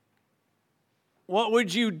What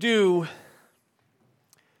would you do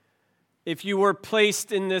if you were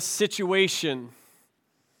placed in this situation?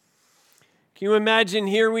 Can you imagine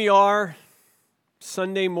here we are,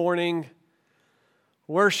 Sunday morning,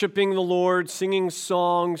 worshiping the Lord, singing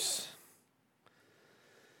songs,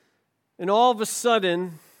 and all of a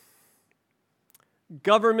sudden,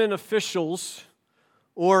 government officials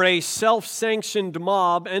or a self-sanctioned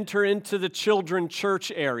mob enter into the children's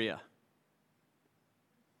church area.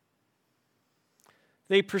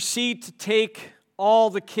 They proceed to take all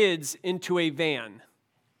the kids into a van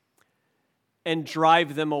and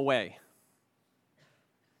drive them away.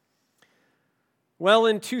 Well,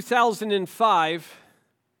 in 2005,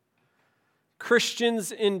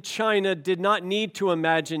 Christians in China did not need to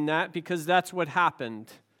imagine that because that's what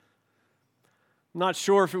happened. I'm not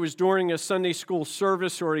sure if it was during a Sunday school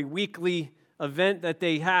service or a weekly event that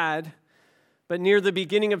they had, but near the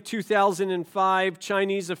beginning of 2005,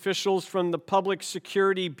 Chinese officials from the Public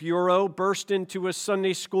Security Bureau burst into a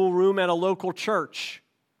Sunday school room at a local church.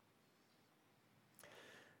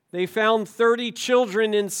 They found 30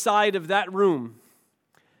 children inside of that room.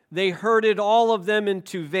 They herded all of them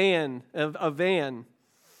into a van,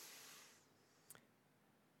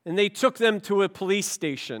 and they took them to a police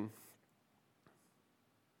station.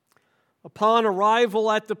 Upon arrival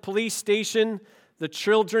at the police station, the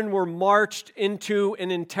children were marched into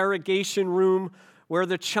an interrogation room where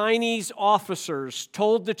the Chinese officers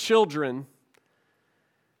told the children,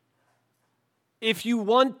 if you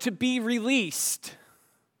want to be released,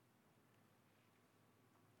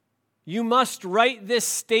 you must write this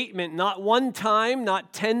statement, not one time,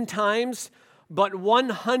 not 10 times, but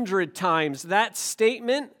 100 times. That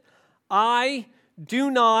statement, I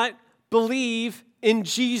do not believe in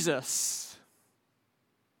Jesus.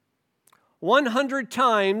 100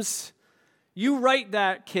 times, you write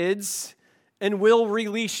that, kids, and we'll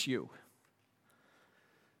release you.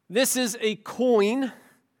 This is a coin.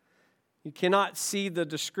 You cannot see the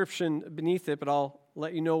description beneath it, but I'll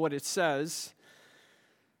let you know what it says.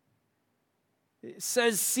 It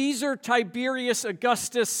says, Caesar Tiberius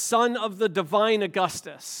Augustus, son of the divine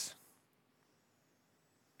Augustus.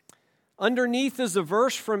 Underneath is a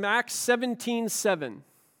verse from Acts 17:7.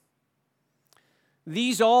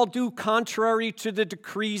 These all do contrary to the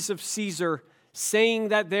decrees of Caesar, saying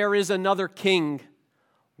that there is another king,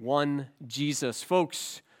 one Jesus.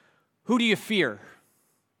 Folks, who do you fear?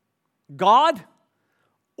 God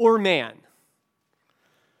or man?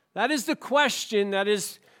 That is the question that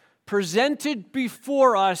is presented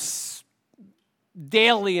before us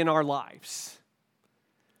daily in our lives.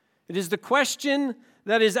 It is the question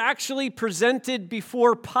that is actually presented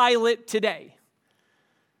before Pilate today.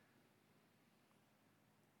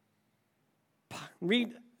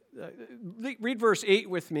 Read verse 8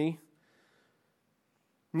 with me.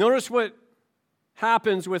 Notice what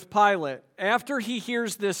happens with Pilate. After he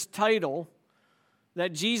hears this title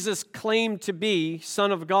that Jesus claimed to be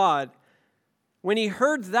Son of God, when he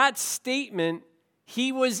heard that statement,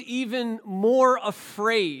 he was even more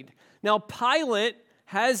afraid. Now, Pilate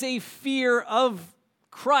has a fear of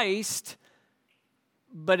Christ,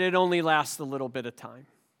 but it only lasts a little bit of time.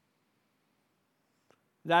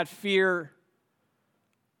 That fear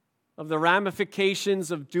of the ramifications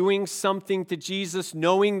of doing something to Jesus,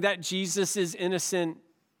 knowing that Jesus is innocent,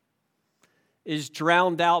 is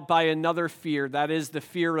drowned out by another fear. That is the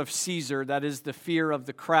fear of Caesar. That is the fear of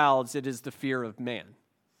the crowds. It is the fear of man.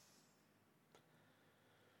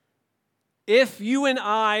 If you and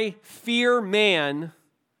I fear man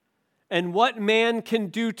and what man can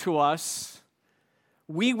do to us,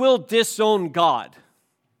 we will disown God.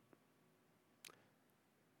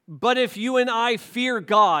 But if you and I fear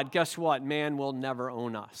God, guess what? Man will never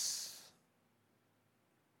own us.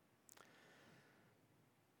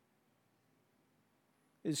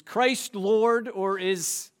 Is Christ Lord or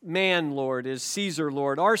is man Lord? Is Caesar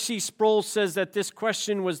Lord? R.C. Sproul says that this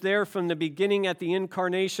question was there from the beginning at the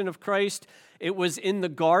incarnation of Christ. It was in the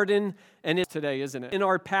garden, and it's today, isn't it? In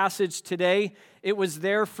our passage today, it was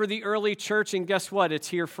there for the early church, and guess what? It's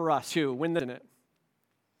here for us too.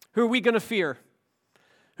 Who are we going to fear?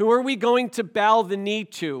 Who are we going to bow the knee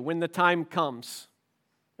to when the time comes?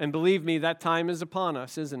 And believe me, that time is upon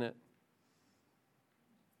us, isn't it?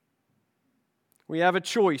 We have a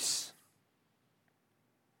choice.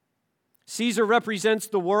 Caesar represents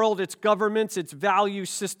the world, its governments, its value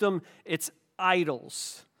system, its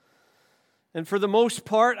idols. And for the most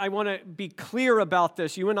part, I want to be clear about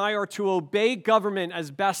this. You and I are to obey government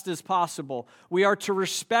as best as possible. We are to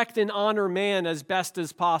respect and honor man as best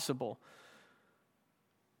as possible.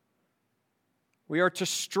 We are to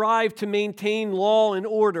strive to maintain law and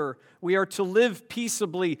order. We are to live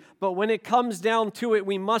peaceably. But when it comes down to it,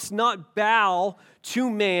 we must not bow to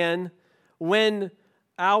man when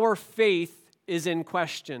our faith is in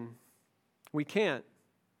question. We can't.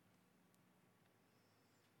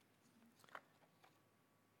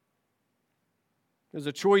 There's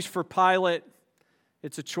a choice for Pilate.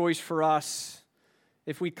 It's a choice for us.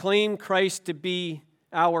 If we claim Christ to be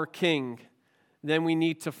our king, then we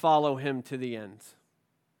need to follow him to the end.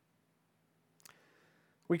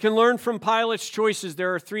 We can learn from Pilate's choices.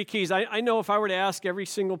 There are three keys. I know if I were to ask every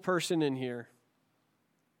single person in here,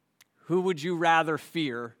 who would you rather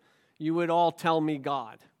fear? You would all tell me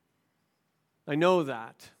God. I know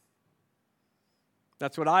that.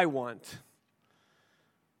 That's what I want.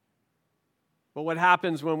 But what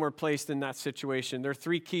happens when we're placed in that situation? There are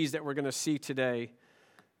three keys that we're going to see today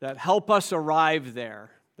that help us arrive there,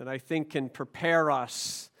 that I think can prepare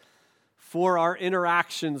us for our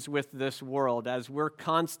interactions with this world as we're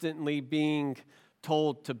constantly being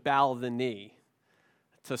told to bow the knee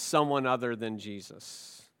to someone other than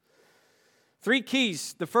Jesus. Three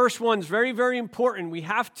keys. The first one's very, very important. We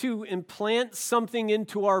have to implant something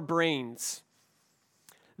into our brains.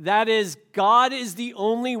 That is, God is the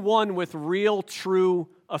only one with real, true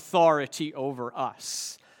authority over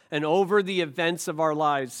us and over the events of our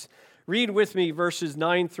lives. Read with me verses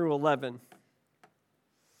 9 through 11.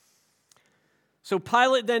 So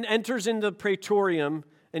Pilate then enters into the praetorium,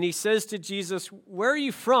 and he says to Jesus, "Where are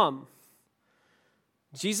you from?"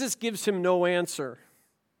 Jesus gives him no answer.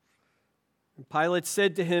 And Pilate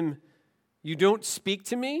said to him, "You don't speak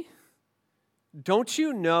to me? Don't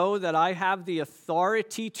you know that I have the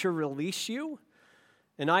authority to release you,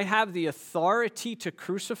 and I have the authority to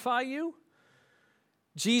crucify you?"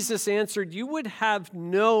 Jesus answered, "You would have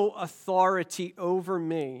no authority over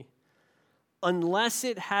me unless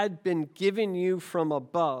it had been given you from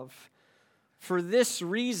above. For this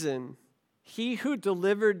reason, he who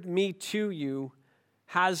delivered me to you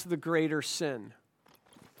has the greater sin."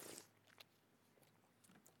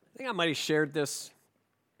 I think I might have shared this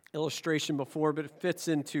illustration before, but it fits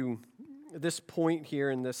into this point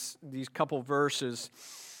here in these couple verses.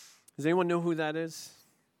 Does anyone know who that is?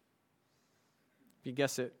 If you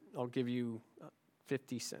guess it, I'll give you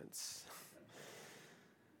 50 cents.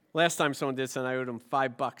 Last time someone did something, I owed them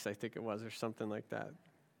 $5, I think it was, or something like that.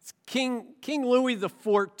 It's King Louis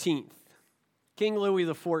XIV. King Louis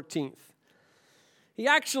XIV. He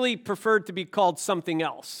actually preferred to be called something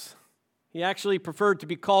else. He actually preferred to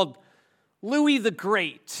be called Louis the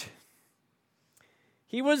Great.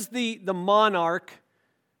 He was the monarch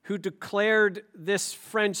who declared this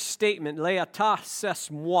French statement, "L'état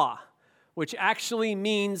c'est moi," which actually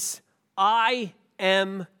means, "I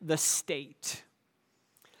am the state,"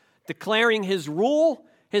 declaring his rule,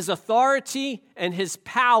 his authority, and his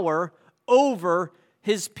power over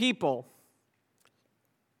his people.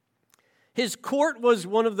 His court was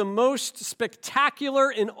one of the most spectacular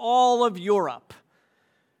in all of Europe,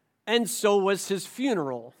 and so was his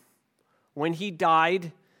funeral when he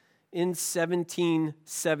died in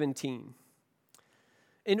 1717.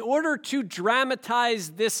 In order to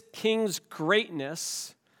dramatize this king's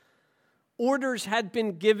greatness, orders had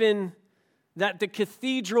been given that the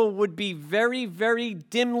cathedral would be very, very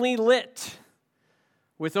dimly lit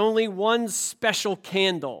with only one special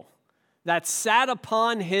candle that sat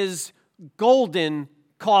upon his golden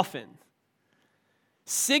coffin,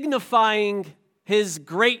 signifying his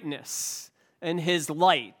greatness and his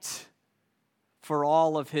light for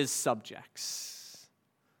all of his subjects.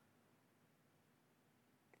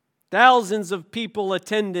 Thousands of people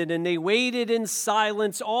attended, and they waited in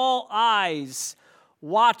silence, all eyes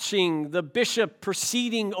watching the bishop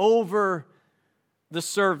proceeding over the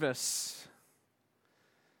service.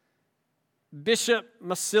 Bishop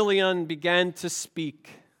Massillon began to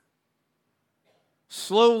speak,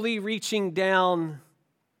 slowly reaching down.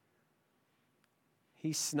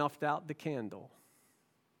 He snuffed out the candle,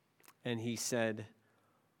 and he said,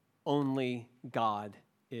 "Only God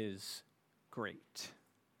is great."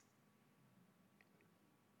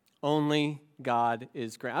 Only God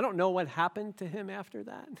is great. I don't know what happened to him after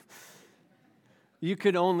that. You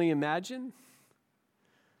could only imagine.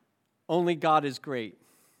 Only God is great.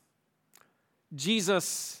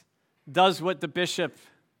 Jesus does what the bishop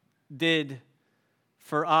did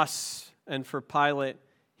for us and for Pilate.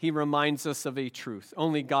 He reminds us of a truth.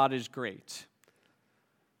 Only God is great.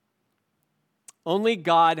 Only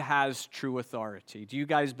God has true authority. Do you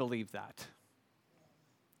guys believe that?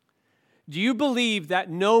 Do you believe that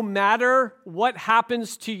no matter what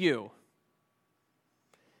happens to you,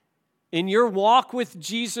 in your walk with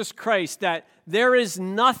Jesus Christ that there is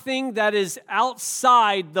nothing that is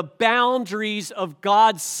outside the boundaries of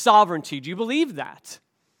God's sovereignty? Do you believe that?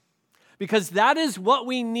 Because that is what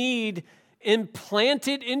we need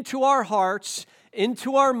implanted into our hearts,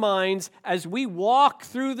 into our minds, as we walk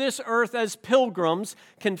through this earth as pilgrims,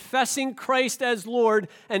 confessing Christ as Lord,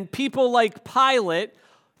 and people like Pilate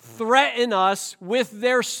threaten us with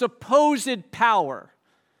their supposed power.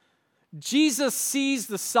 Jesus sees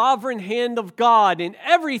the sovereign hand of God in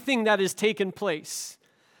everything that has taken place.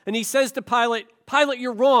 And he says to Pilate, Pilate,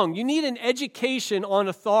 you're wrong. You need an education on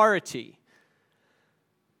authority.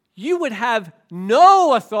 You would have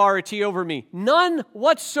no authority over me, none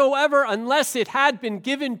whatsoever, unless it had been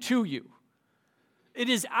given to you. It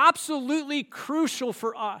is absolutely crucial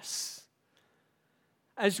for us.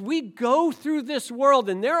 As we go through this world,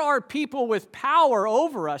 and there are people with power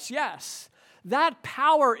over us, yes, that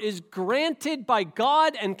power is granted by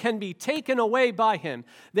God and can be taken away by Him.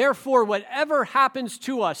 Therefore, whatever happens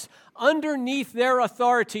to us, underneath their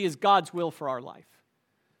authority is God's will for our life.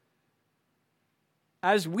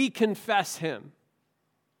 As we confess Him,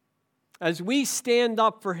 as we stand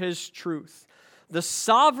up for His truth, the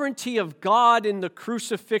sovereignty of God in the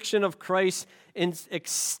crucifixion of Christ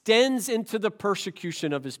extends into the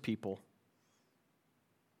persecution of His people.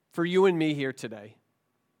 For you and me here today.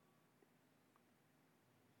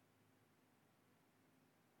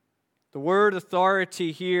 The word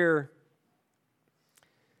authority here,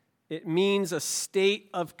 it means a state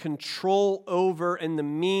of control over and the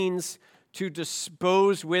means to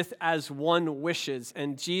dispose with as one wishes.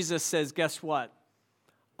 And Jesus says, guess what?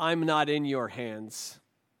 I'm not in your hands.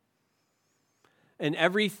 And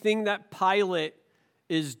everything that Pilate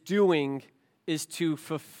is doing is to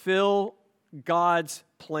fulfill God's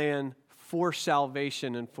plan for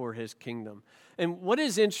salvation and for His kingdom. And what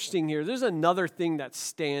is interesting here, there's another thing that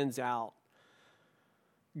stands out.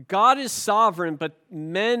 God is sovereign, but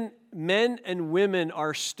men and women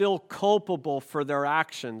are still culpable for their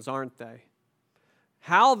actions, aren't they?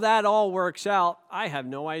 How that all works out, I have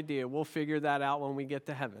no idea. We'll figure that out when we get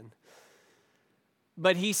to heaven.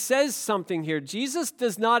 But he says something here. Jesus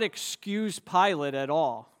does not excuse Pilate at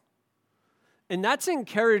all. And that's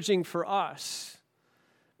encouraging for us,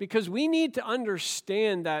 because we need to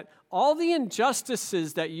understand that all the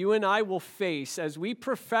injustices that you and I will face as we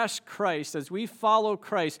profess Christ, as we follow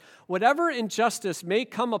Christ, whatever injustice may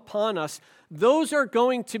come upon us, those are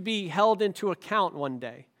going to be held into account one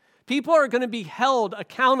day. People are going to be held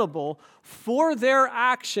accountable for their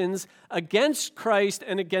actions against Christ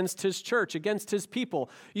and against His church, against His people.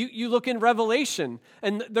 You look in Revelation,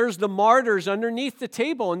 and there's the martyrs underneath the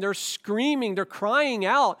table, and they're screaming, they're crying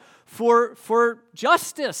out for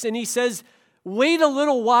justice. And he says, wait a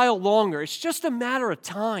little while longer. It's just a matter of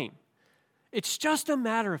time. It's just a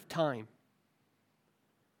matter of time.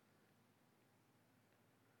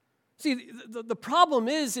 See, the problem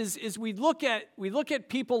is we look at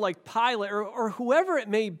people like Pilate or whoever it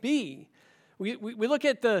may be. We look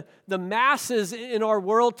at the masses in our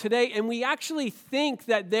world today, and we actually think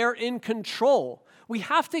that they're in control. We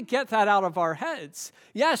have to get that out of our heads.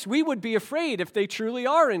 Yes, we would be afraid if they truly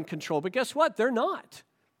are in control, but guess what? They're not.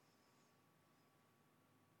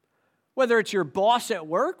 Whether it's your boss at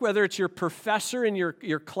work, whether it's your professor in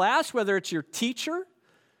your class, whether it's your teacher,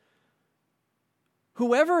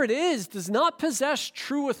 whoever it is does not possess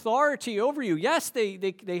true authority over you. Yes,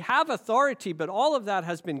 they have authority, but all of that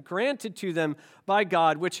has been granted to them by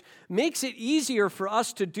God, which makes it easier for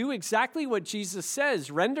us to do exactly what Jesus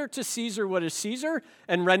says. Render to Caesar what is Caesar,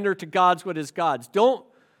 and render to God's what is God's. Don't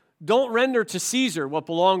render to Caesar what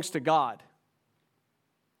belongs to God.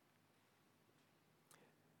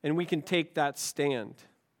 And we can take that stand.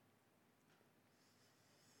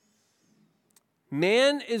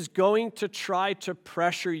 Man is going to try to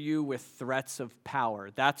pressure you with threats of power.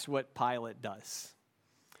 That's what Pilate does.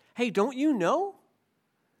 Hey, don't you know?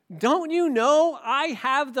 Don't you know I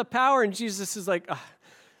have the power? And Jesus is like,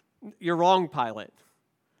 you're wrong, Pilate.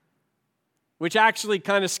 Which actually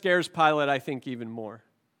kind of scares Pilate, I think, even more.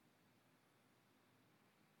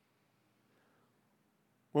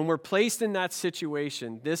 When we're placed in that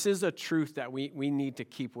situation, this is a truth that we need to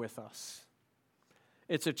keep with us.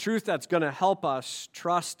 It's a truth that's going to help us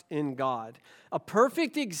trust in God. A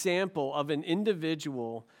perfect example of an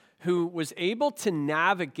individual who was able to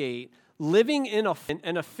navigate living in a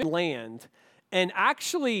land and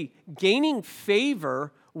actually gaining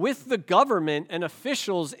favor with the government and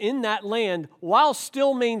officials in that land while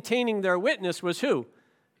still maintaining their witness was who?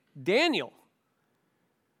 Daniel.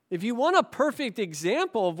 If you want a perfect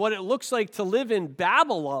example of what it looks like to live in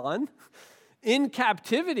Babylon, in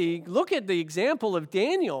captivity, look at the example of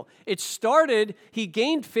Daniel. It started, he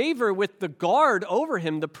gained favor with the guard over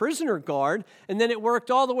him, the prisoner guard, and then it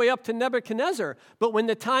worked all the way up to Nebuchadnezzar. But when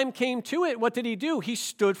the time came to it, what did he do? He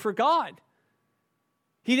stood for God.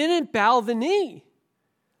 He didn't bow the knee.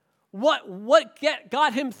 What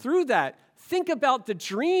got him through that? Think about the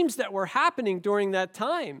dreams that were happening during that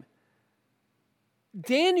time.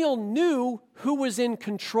 Daniel knew who was in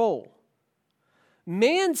control.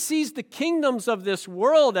 Man sees the kingdoms of this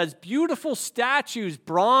world as beautiful statues,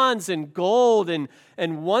 bronze and gold and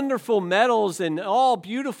wonderful metals and all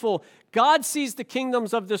beautiful. God sees the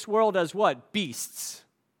kingdoms of this world as what? Beasts.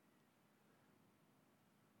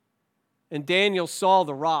 And Daniel saw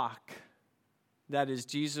the rock, that is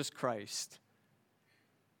Jesus Christ,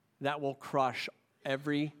 that will crush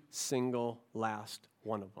every single last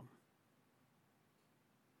one of them.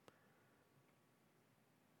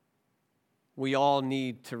 We all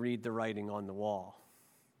need to read the writing on the wall,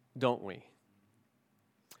 don't we?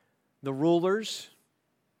 The rulers,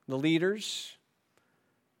 the leaders,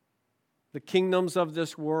 the kingdoms of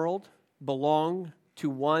this world belong to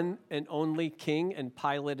one and only king, and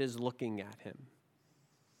Pilate is looking at him.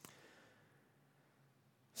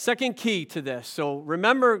 Second key to this. So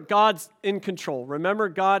remember, God's in control. Remember,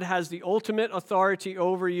 God has the ultimate authority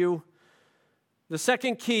over you. The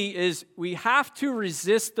second key is we have to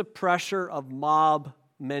resist the pressure of mob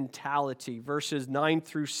mentality, verses 9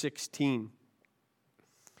 through 16.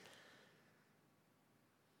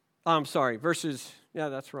 I'm sorry,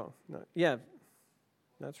 that's wrong.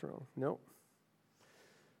 That's wrong. No.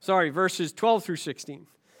 Sorry, verses 12 through 16.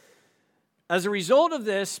 As a result of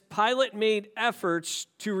this, Pilate made efforts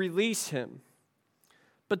to release him.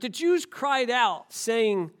 But the Jews cried out,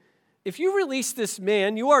 saying, "If you release this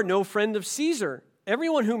man, you are no friend of Caesar.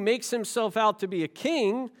 Everyone who makes himself out to be a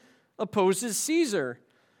king opposes Caesar."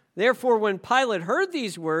 Therefore, when Pilate heard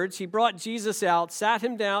these words, he brought Jesus out, sat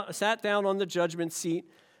down on the judgment seat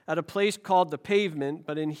at a place called the Pavement,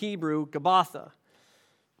 but in Hebrew, Gabbatha.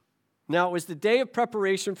 Now it was the day of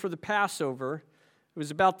preparation for the Passover. It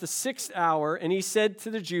was about the 6th hour, and he said to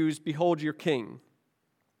the Jews, "Behold your king."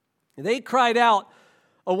 And they cried out,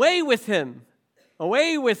 "Away with him!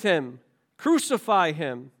 Away with him! Crucify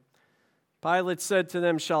him!" Pilate said to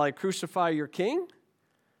them, "Shall I crucify your king?"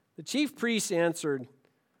 The chief priests answered,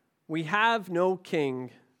 "We have no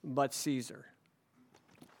king but Caesar."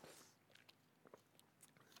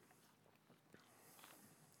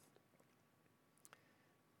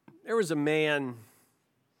 There was a man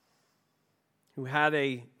who had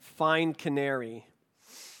a fine canary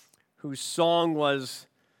whose song was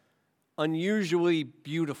unusually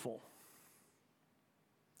beautiful.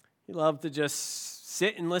 He loved to just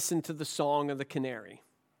sit and listen to the song of the canary.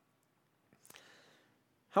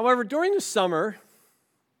 However, during the summer,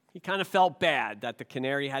 he kind of felt bad that the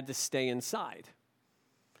canary had to stay inside.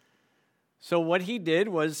 So what he did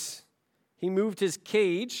was he moved his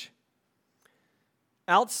cage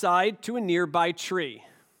outside to a nearby tree.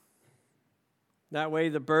 That way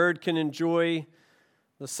the bird can enjoy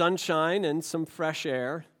the sunshine and some fresh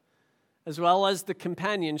air, as well as the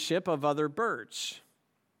companionship of other birds.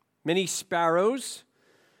 Many sparrows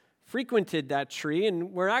frequented that tree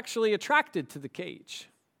and were actually attracted to the cage.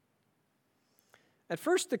 At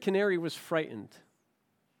first, the canary was frightened,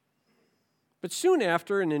 but soon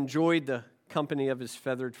after enjoyed the company of his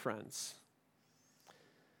feathered friends.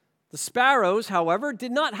 The sparrows, however,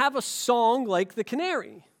 did not have a song like the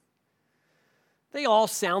canary. They all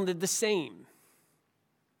sounded the same.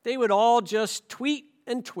 They would all just tweet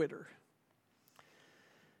and twitter.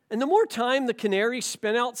 And the more time the canary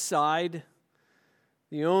spent outside,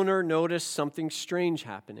 the owner noticed something strange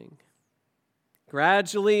happening.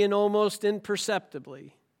 Gradually and almost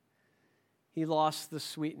imperceptibly, he lost the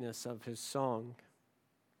sweetness of his song.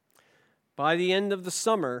 By the end of the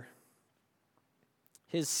summer,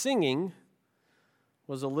 his singing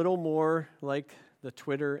was a little more like the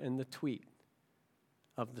twitter and the tweet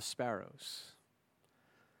of the sparrows.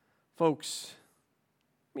 Folks,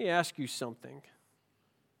 let me ask you something.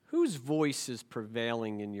 Whose voice is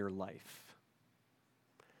prevailing in your life?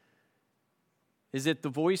 Is it the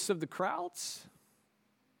voice of the crowds?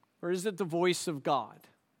 Or is it the voice of God?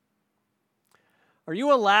 Are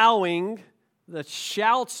you allowing the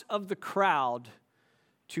shouts of the crowd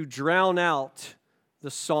to drown out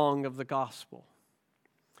the song of the gospel?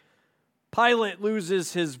 Pilate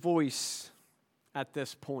loses his voice at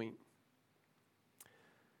this point.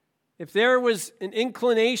 If there was an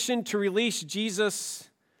inclination to release Jesus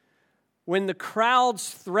when the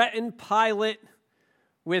crowds threatened Pilate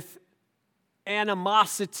with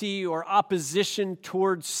animosity or opposition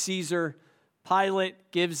towards Caesar,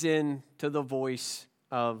 Pilate gives in to the voice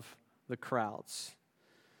of the crowds.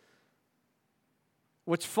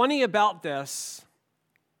 What's funny about this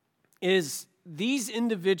is these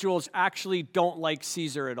individuals actually don't like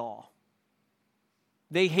Caesar at all.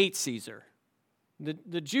 They hate Caesar.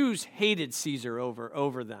 The Jews hated Caesar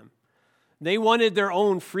over them. They wanted their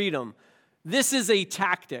own freedom. This is a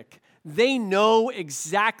tactic. They know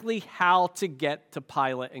exactly how to get to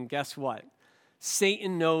Pilate, and guess what?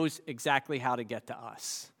 Satan knows exactly how to get to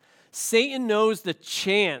us. Satan knows the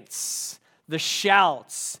chants, the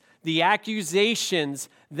shouts, the accusations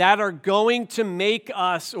that are going to make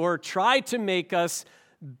us or try to make us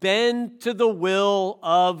bend to the will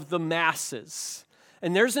of the masses.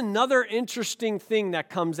 And there's another interesting thing that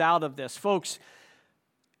comes out of this. Folks,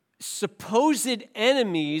 supposed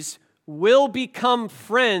enemies will become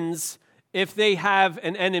friends if they have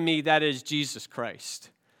an enemy that is Jesus Christ.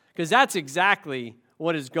 Because that's exactly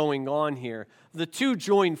what is going on here. The two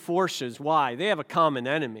join forces. Why? They have a common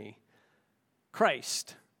enemy,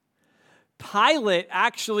 Christ. Pilate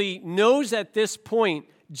actually knows at this point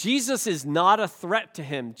Jesus is not a threat to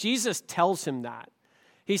him. Jesus tells him that.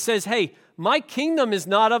 He says, hey, my kingdom is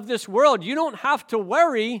not of this world. You don't have to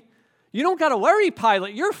worry. You don't got to worry,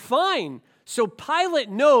 Pilate. You're fine. So Pilate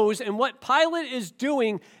knows, and what Pilate is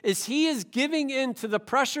doing is he is giving in to the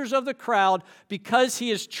pressures of the crowd because he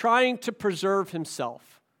is trying to preserve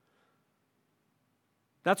himself.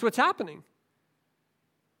 That's what's happening.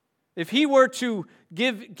 If he were to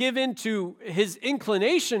give in to his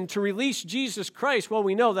inclination to release Jesus Christ, well,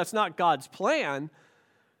 we know that's not God's plan.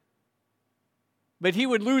 But he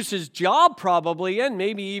would lose his job probably, and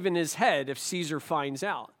maybe even his head if Caesar finds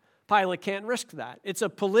out. Pilate can't risk that. It's a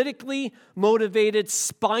politically motivated,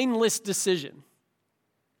 spineless decision.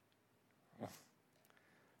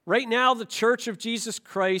 Right now, the Church of Jesus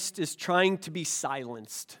Christ is trying to be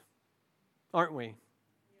silenced, aren't we?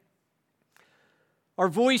 Our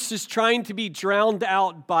voice is trying to be drowned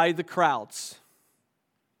out by the crowds,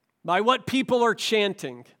 by what people are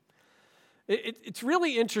chanting. It's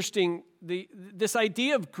really interesting, this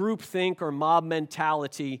idea of groupthink or mob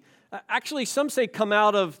mentality. Actually, some say come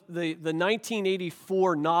out of the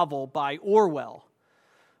 1984 novel by Orwell,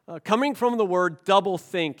 coming from the word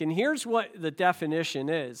doublethink. And here's what the definition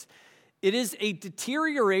is. It is a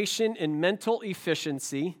deterioration in mental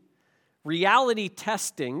efficiency, reality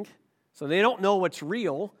testing, so they don't know what's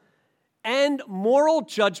real, and moral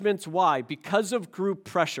judgments. Why? Because of group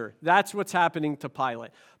pressure. That's what's happening to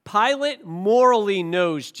Pilate. Pilate morally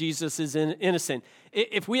knows Jesus is innocent.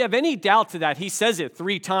 If we have any doubt to that, he says it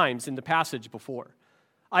 3 times in the passage before.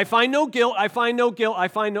 I find no guilt, I find no guilt, I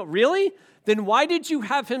find no... Really? Then why did you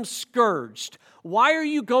have him scourged? Why are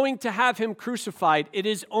you going to have him crucified? It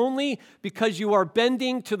is only because you are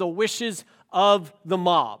bending to the wishes of the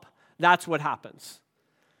mob. That's what happens.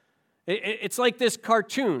 It's like this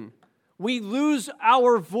cartoon. We lose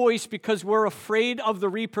our voice because we're afraid of the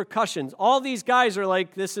repercussions. All these guys are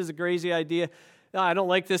like, this is a crazy idea. No, I don't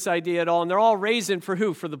like this idea at all. And they're all raising for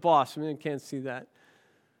who? For the boss. I can't see that.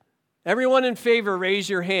 Everyone in favor, raise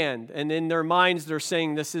your hand. And in their minds, they're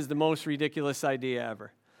saying this is the most ridiculous idea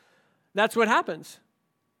ever. That's what happens.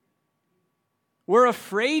 We're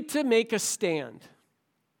afraid to make a stand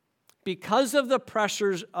because of the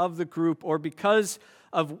pressures of the group or because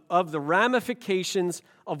of the ramifications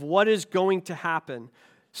of what is going to happen.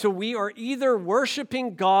 So we are either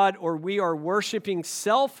worshiping God or we are worshiping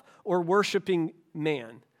self or worshiping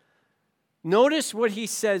man. Notice what he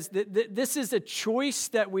says. This is a choice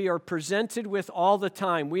that we are presented with all the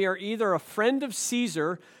time. We are either a friend of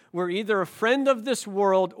Caesar, we're either a friend of this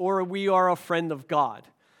world, or we are a friend of God.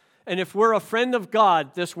 And if we're a friend of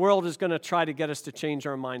God, this world is going to try to get us to change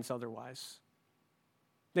our minds otherwise.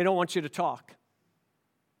 They don't want you to talk.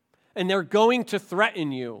 And they're going to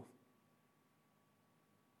threaten you.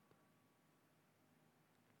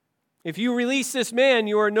 If you release this man,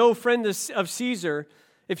 you are no friend of Caesar.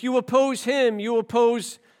 If you oppose him, you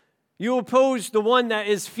oppose the one that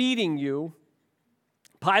is feeding you.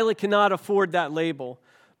 Pilate cannot afford that label,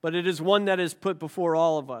 but it is one that is put before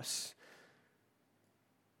all of us.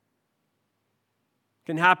 It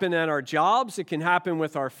can happen at our jobs. It can happen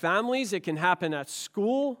with our families. It can happen at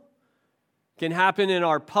school. Can happen in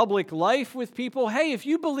our public life with people. Hey, if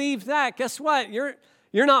you believe that, guess what? You're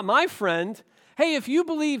not my friend. Hey, if you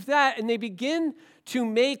believe that, and they begin to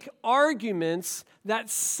make arguments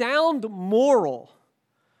that sound moral.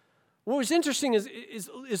 What was interesting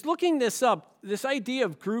is looking this up, this idea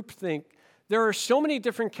of groupthink. There are so many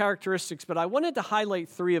different characteristics, but I wanted to highlight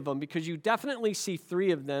 3 of them because you definitely see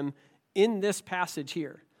 3 of them in this passage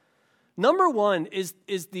here. Number one is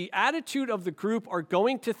the attitude of the group are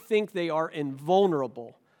going to think they are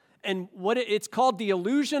invulnerable. And it's called the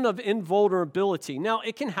illusion of invulnerability. Now,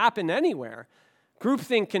 it can happen anywhere.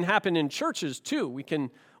 Groupthink can happen in churches too. We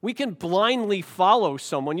can blindly follow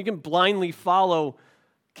someone. You can blindly follow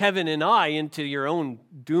Kevin and I into your own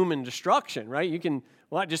doom and destruction, right? You can,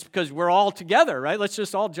 well, just because we're all together, right? Let's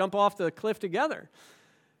just all jump off the cliff together.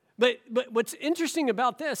 But what's interesting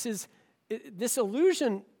about this is this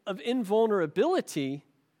illusion of invulnerability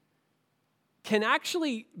can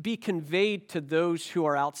actually be conveyed to those who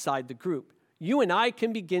are outside the group. You and I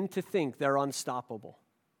can begin to think they're unstoppable.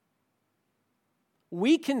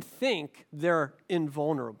 We can think they're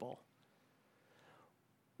invulnerable.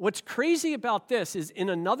 What's crazy about this is in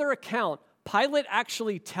another account, Pilate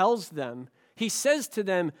actually tells them, he says to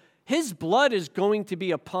them, his blood is going to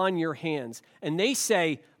be upon your hands. And they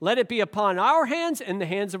say, let it be upon our hands and the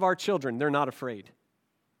hands of our children. They're not afraid.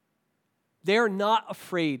 They're not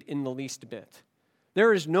afraid in the least bit.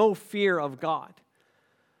 There is no fear of God.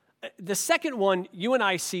 The second one you and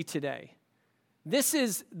I see today, this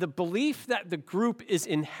is the belief that the group is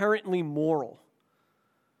inherently moral.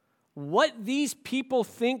 What these people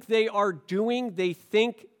think they are doing, they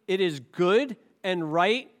think it is good and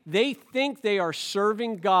right. They think they are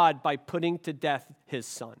serving God by putting to death his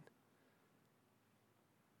son.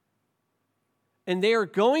 And they are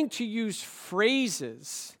going to use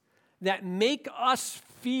phrases that make us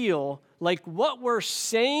feel like what we're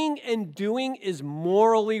saying and doing is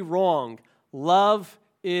morally wrong. Love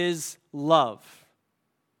is love.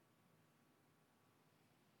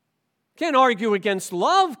 Can't argue against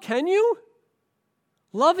love, can you?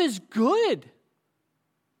 Love is good.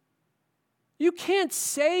 You can't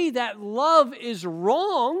say that love is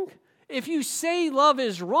wrong. If you say love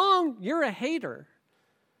is wrong, you're a hater.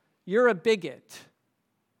 You're a bigot.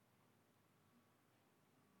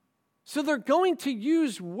 So they're going to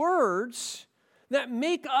use words that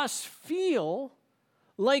make us feel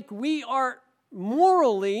like we are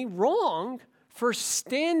morally wrong for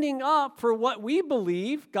standing up for what we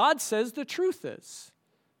believe God says the truth is.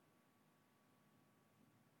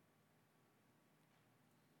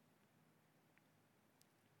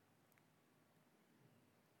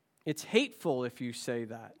 It's hateful if you say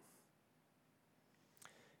that.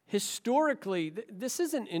 Historically, this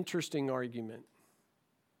is an interesting argument.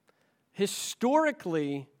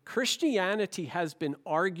 Historically, Christianity has been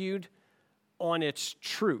argued on its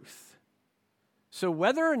truth. So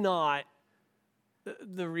whether or not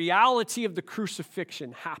the reality of the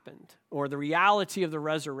crucifixion happened or the reality of the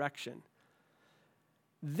resurrection,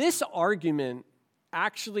 this argument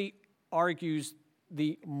actually argues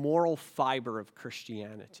the moral fiber of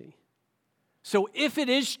Christianity. So if it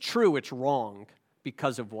is true, it's wrong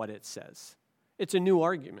because of what it says. It's a new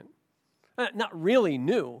argument. Not really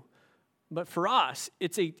new, but for us,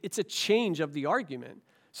 it's a change of the argument.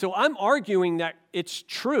 So I'm arguing that it's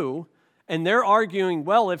true, and they're arguing,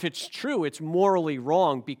 well, if it's true, it's morally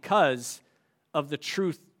wrong because of the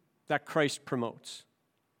truth that Christ promotes.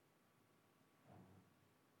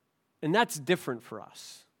 And that's different for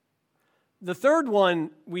us. The third one,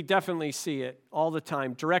 we definitely see it all the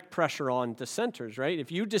time, direct pressure on dissenters, right?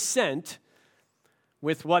 If you dissent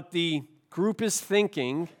with what the group is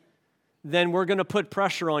thinking, then we're going to put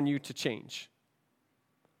pressure on you to change.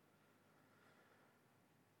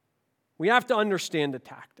 We have to understand the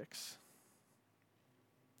tactics.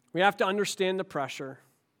 We have to understand the pressure.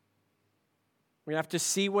 We have to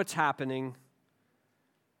see what's happening.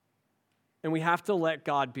 And we have to let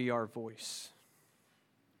God be our voice.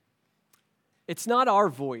 It's not our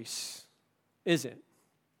voice, is it?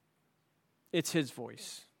 It's his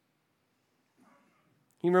voice.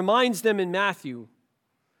 He reminds them in Matthew,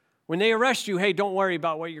 when they arrest you, hey, don't worry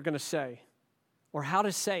about what you're going to say or how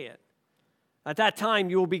to say it. At that time,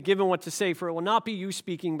 you will be given what to say, for it will not be you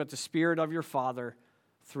speaking, but the Spirit of your Father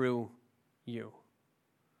through you.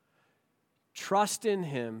 Trust in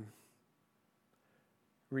him.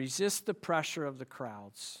 Resist the pressure of the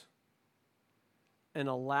crowds and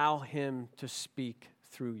allow him to speak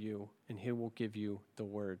through you, and he will give you the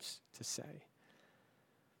words to say.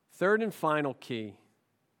 Third and final key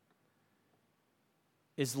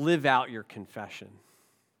is live out your confession.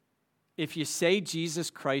 If you say Jesus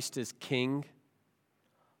Christ is King,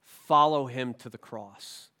 follow him to the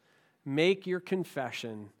cross. Make your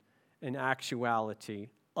confession an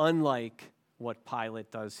actuality, unlike what Pilate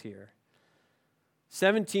does here.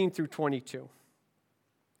 17 through 22.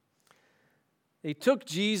 They took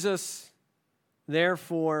Jesus,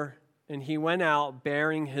 therefore, and he went out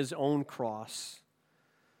bearing his own cross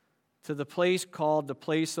to the place called the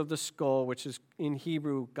place of the skull, which is in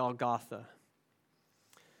Hebrew Golgotha.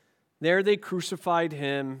 There they crucified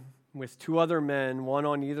him with two other men, one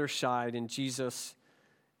on either side, and Jesus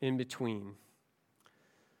in between.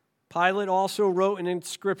 Pilate also wrote an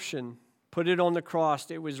inscription, put it on the cross.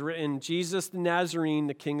 It was written, Jesus the Nazarene,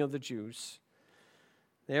 the King of the Jews.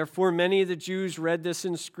 Therefore, many of the Jews read this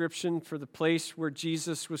inscription, for the place where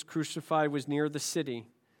Jesus was crucified was near the city.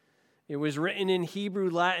 It was written in Hebrew,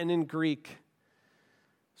 Latin, and Greek.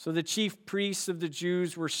 So the chief priests of the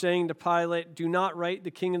Jews were saying to Pilate, do not write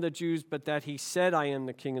the King of the Jews, but that he said, I am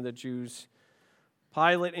the King of the Jews.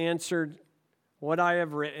 Pilate answered, what I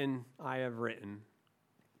have written, I have written.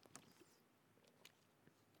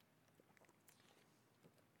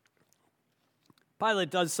 Pilate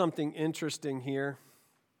does something interesting here.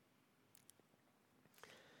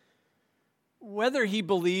 Whether he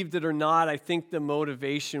believed it or not, I think the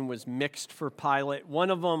motivation was mixed for Pilate.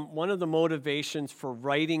 One of the motivations for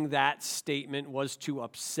writing that statement was to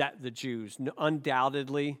upset the Jews,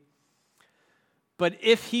 undoubtedly. But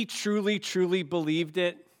if he truly, truly believed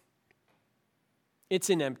it,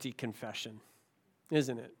 it's an empty confession,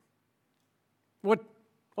 isn't it? What?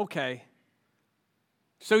 Okay.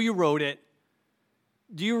 So you wrote it.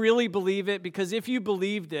 Do you really believe it? Because if you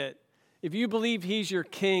believed it, if you believe he's your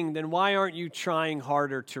king, then why aren't you trying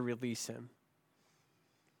harder to release him?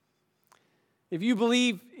 If you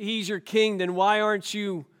believe he's your king, then why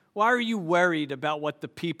are you worried about what the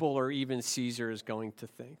people or even Caesar is going to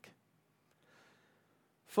think?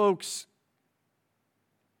 Folks,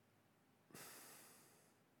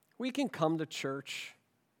 we can come to church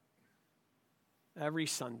every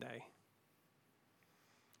Sunday.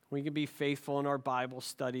 We can be faithful in our Bible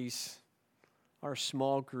studies, our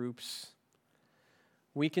small groups.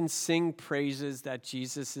 We can sing praises that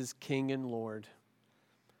Jesus is King and Lord.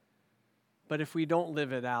 But if we don't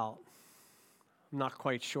live it out, I'm not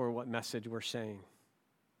quite sure what message we're saying.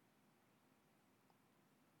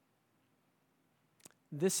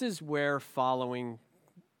 This is where following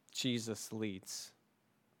Jesus leads.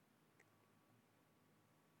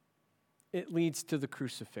 It leads to the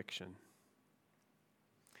crucifixion.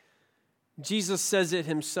 Jesus says it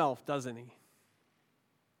himself, doesn't he?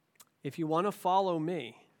 If you want to follow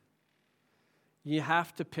me, you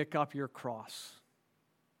have to pick up your cross.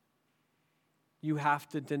 You have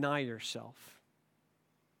to deny yourself.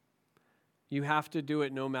 You have to do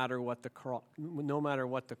it no matter what the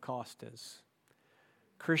cost is.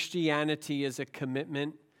 Christianity is a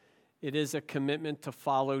commitment. It is a commitment to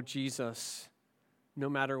follow Jesus no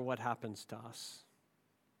matter what happens to us.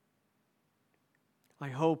 I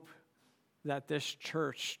hope that this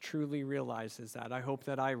church truly realizes that. I hope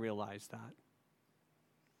that I realize that.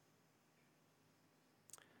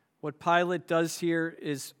 What Pilate does here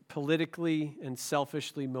is politically and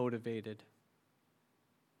selfishly motivated.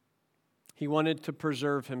 He wanted to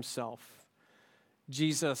preserve himself.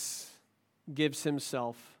 Jesus gives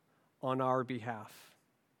himself on our behalf.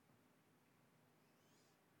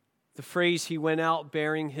 The phrase, he went out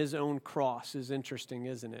bearing his own cross, is interesting,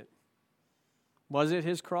 isn't it? Was it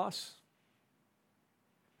his cross?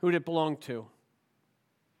 Who did it belong to?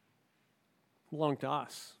 It belonged to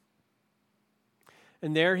us.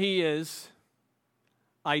 And there he is,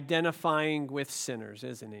 identifying with sinners,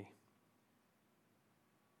 isn't he?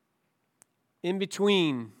 In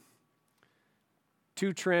between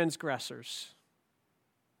two transgressors,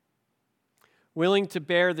 willing to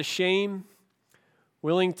bear the shame,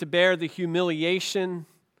 willing to bear the humiliation,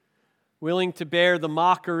 willing to bear the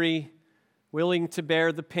mockery, willing to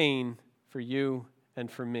bear the pain for you and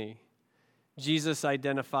for me. Jesus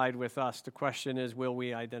identified with us. The question is, will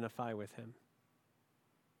we identify with him?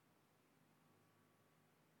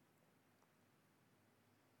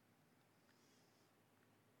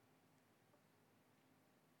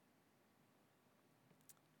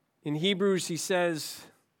 In Hebrews, he says,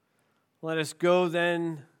 let us go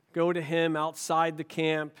to him outside the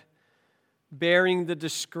camp, bearing the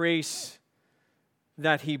disgrace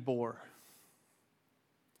that he bore.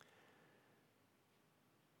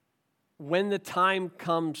 When the time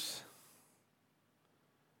comes,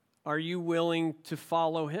 are you willing to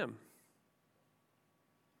follow him?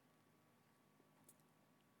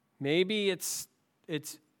 Maybe it's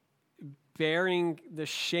bearing the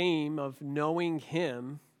shame of knowing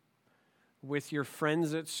him with your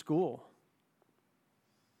friends at school.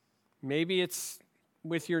 Maybe it's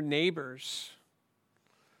with your neighbors.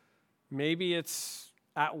 Maybe it's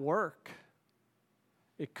at work.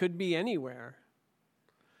 It could be anywhere.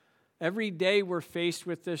 Every day we're faced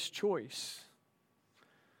with this choice.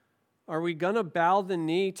 Are we going to bow the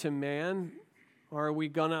knee to man, or are we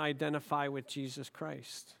going to identify with Jesus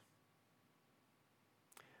Christ?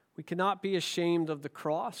 We cannot be ashamed of the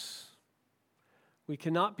cross. we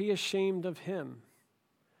cannot be ashamed of him.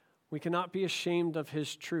 We cannot be ashamed of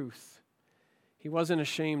his truth. He wasn't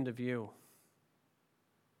ashamed of you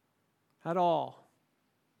at all.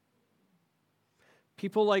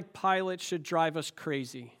 People like Pilate should drive us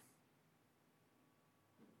crazy.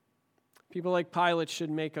 People like Pilate should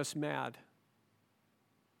make us mad.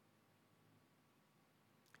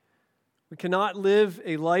 We cannot live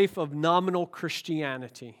a life of nominal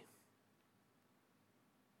Christianity.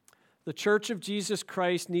 The Church of Jesus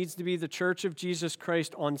Christ needs to be the Church of Jesus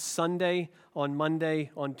Christ on Sunday, on Monday,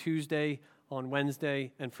 on Tuesday, on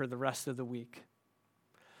Wednesday, and for the rest of the week.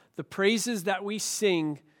 The praises that we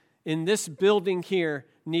sing in this building here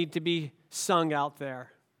need to be sung out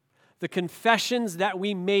there. The confessions that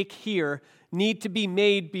we make here need to be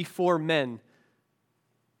made before men.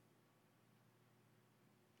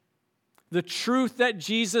 The truth that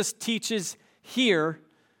Jesus teaches here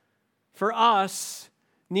for us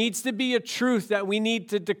needs to be a truth that we need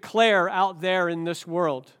to declare out there in this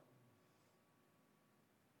world.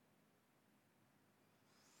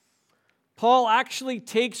 Paul actually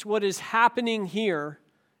takes what is happening here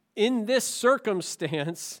in this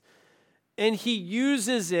circumstance and he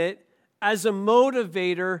uses it as a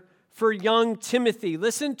motivator for young Timothy.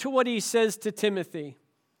 Listen to what he says to Timothy.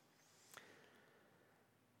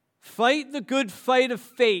 Fight the good fight of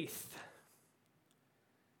faith.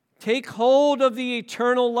 Take hold of the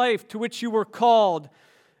eternal life to which you were called,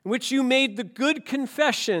 in which you made the good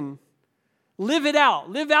confession. Live it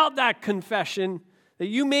out. Live out that confession that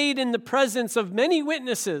you made in the presence of many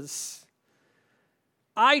witnesses.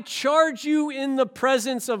 I charge you in the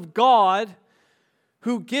presence of God,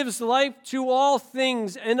 who gives life to all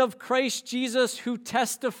things, and of Christ Jesus, who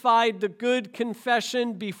testified the good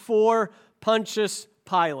confession before Pontius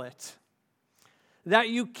Pilate, that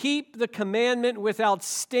you keep the commandment without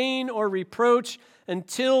stain or reproach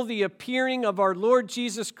until the appearing of our Lord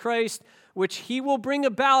Jesus Christ, which he will bring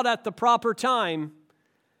about at the proper time.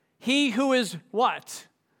 He who is what?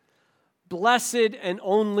 Blessed and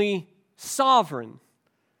only sovereign,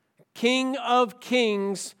 King of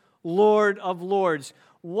kings, Lord of lords.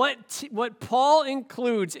 What Paul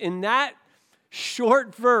includes in that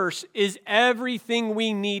short verse is everything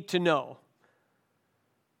we need to know.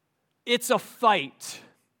 It's a fight.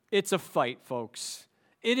 It's a fight, folks.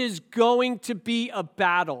 It is going to be a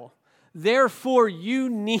battle. Therefore, you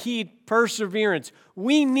need perseverance.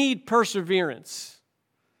 We need perseverance.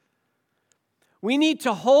 We need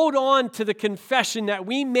to hold on to the confession that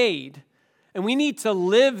we made, and we need to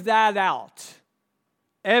live that out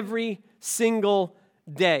every single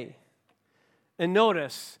day. And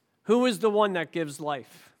notice, who is the one that gives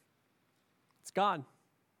life? It's God.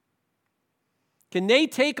 Can they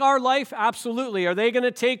take our life? Absolutely. Are they going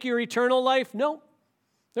to take your eternal life? No,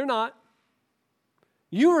 they're not.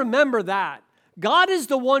 You remember that. God is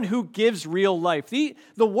the one who gives real life. The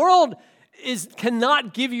world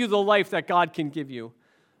cannot give you the life that God can give you.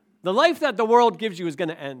 The life that the world gives you is going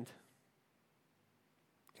to end.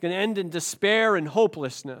 It's going to end in despair and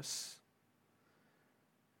hopelessness.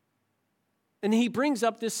 And he brings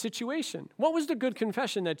up this situation. What was the good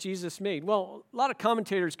confession that Jesus made? Well, a lot of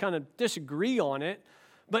commentators kind of disagree on it,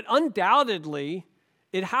 but undoubtedly,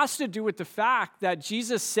 it has to do with the fact that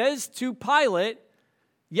Jesus says to Pilate,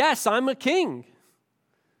 yes, I'm a king.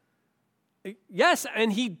 Yes,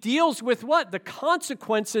 and he deals with what? The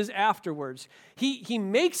consequences afterwards. He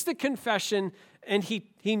makes the confession, and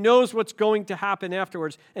he knows what's going to happen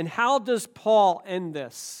afterwards. And how does Paul end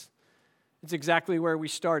this? It's exactly where we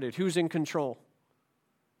started. Who's in control?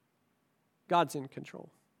 God's in control.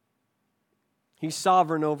 He's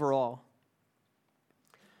sovereign over all.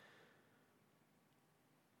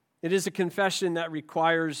 It is a confession that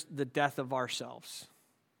requires the death of ourselves,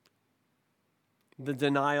 the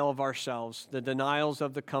denial of ourselves, the denials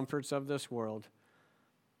of the comforts of this world,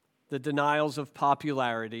 the denials of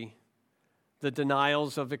popularity, the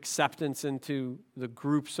denials of acceptance into the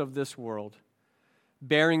groups of this world,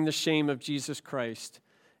 bearing the shame of Jesus Christ,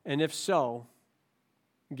 and if so,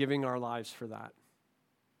 giving our lives for that.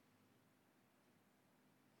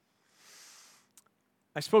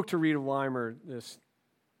 I spoke to Rita Weimer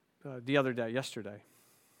yesterday.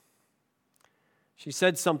 She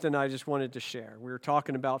said something I just wanted to share. We were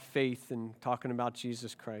talking about faith and talking about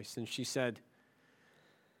Jesus Christ, and she said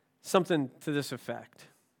something to this effect.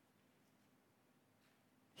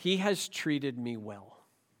 He has treated me well.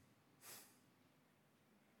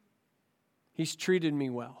 He's treated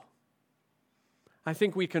me well. I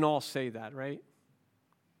think we can all say that, right?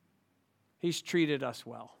 He's treated us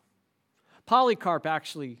well. Polycarp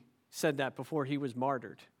actually said that before he was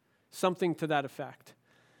martyred. Something to that effect.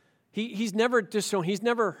 He's never disowned. He's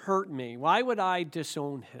never hurt me. Why would I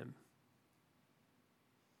disown him?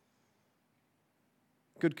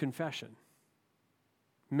 Good confession.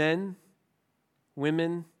 Men,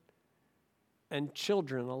 women, and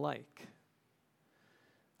children alike.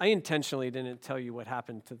 I intentionally didn't tell you what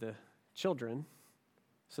happened to the children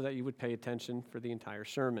so that you would pay attention for the entire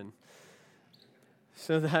sermon.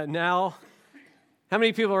 So that now, how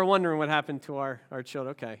many people are wondering what happened to our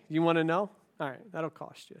children? Okay, you want to know? All right, that'll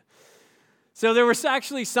cost you. So there was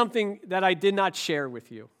actually something that I did not share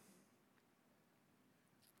with you.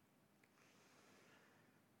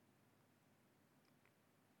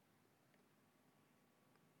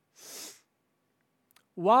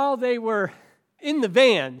 While they were in the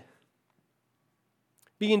van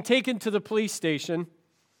being taken to the police station,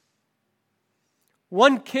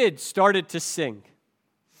 one kid started to sing.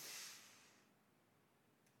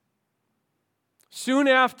 Soon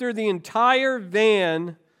after, the entire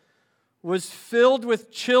van was filled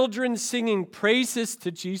with children singing praises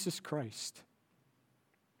to Jesus Christ.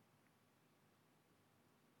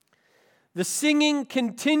 The singing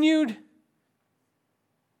continued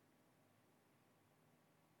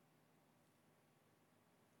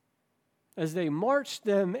as they marched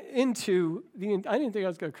them into the... I didn't think I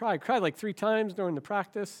was going to cry. I cried like 3 times during the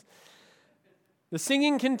practice. The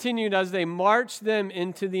singing continued as they marched them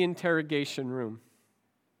into the interrogation room.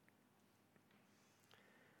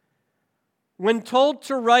 When told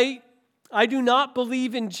to write, "I do not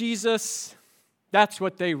believe in Jesus," that's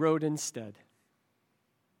what they wrote instead.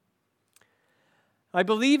 I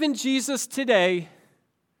believe in Jesus today.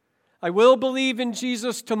 I will believe in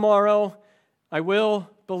Jesus tomorrow. I will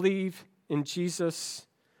believe in Jesus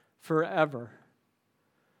forever.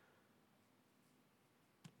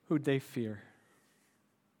 Who'd they fear?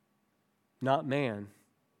 Not man.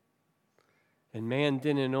 And man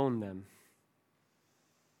didn't own them.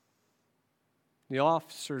 The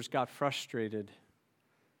officers got frustrated,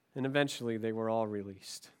 and eventually they were all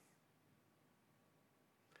released.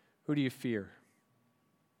 Who do you fear?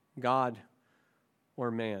 God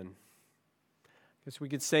or man? Because we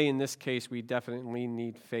could say in this case we definitely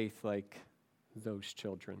need faith like those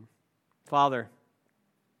children. Father,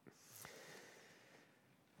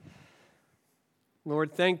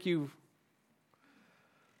 Lord, thank you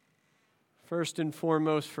first and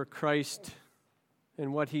foremost for Christ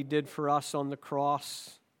and what he did for us on the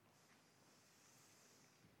cross.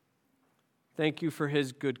 Thank you for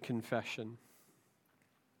his good confession.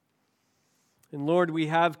 And Lord, we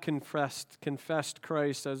have confessed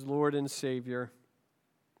Christ as Lord and Savior.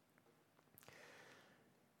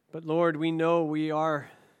 But Lord, we know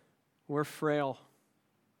we're frail.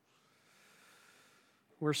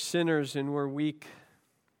 We're sinners and we're weak.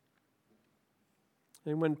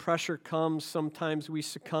 And when pressure comes, sometimes we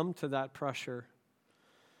succumb to that pressure.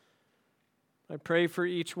 I pray for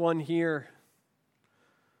each one here.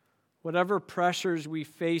 Whatever pressures we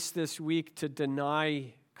face this week to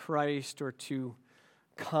deny Christ or to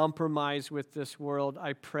compromise with this world,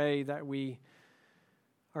 I pray that we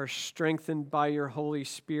are strengthened by your Holy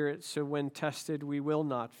Spirit so when tested we will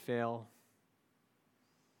not fail.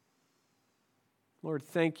 Lord,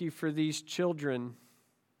 thank you for these children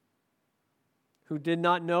who did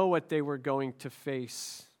not know what they were going to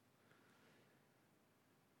face,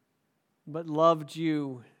 but loved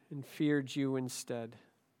you and feared you instead.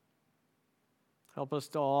 Help us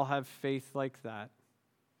to all have faith like that.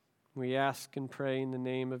 We ask and pray in the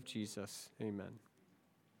name of Jesus. Amen.